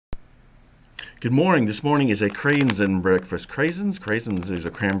Good morning. This morning is a Cray-sin breakfast. Cray-sins, these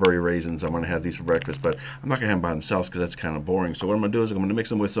are cranberry raisins. I'm going to have these for breakfast, but I'm not going to have them by themselves because that's kind of boring. So what I'm going to do is I'm going to mix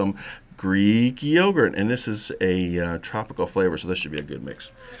them with some Greek yogurt, and this is a tropical flavor, so this should be a good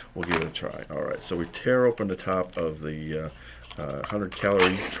mix. We'll give it a try. All right, so we tear open the top of the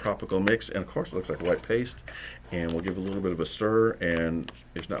 100-calorie tropical mix, and of course it looks like white paste, and we'll give it a little bit of a stir, and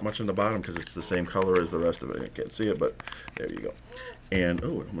there's not much in the bottom because it's the same color as the rest of it. You can't see it, but there you go. And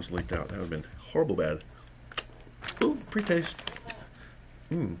oh, it almost leaked out. That would have been horrible bad. Ooh, pre-taste.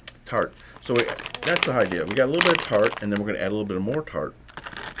 Tart. So that's the idea. We got a little bit of tart, and then we're going to add a little bit of more tart.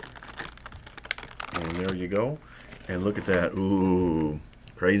 And there you go. And look at that. Ooh,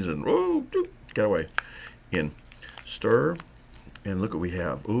 crazy. Ooh, got away. In. Stir. And look what we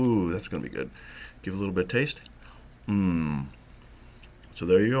have. Ooh, that's going to be good. Give it a little bit of taste. So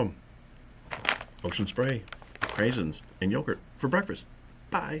there you go. Ocean spray, raisins, and yogurt for breakfast.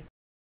 Bye.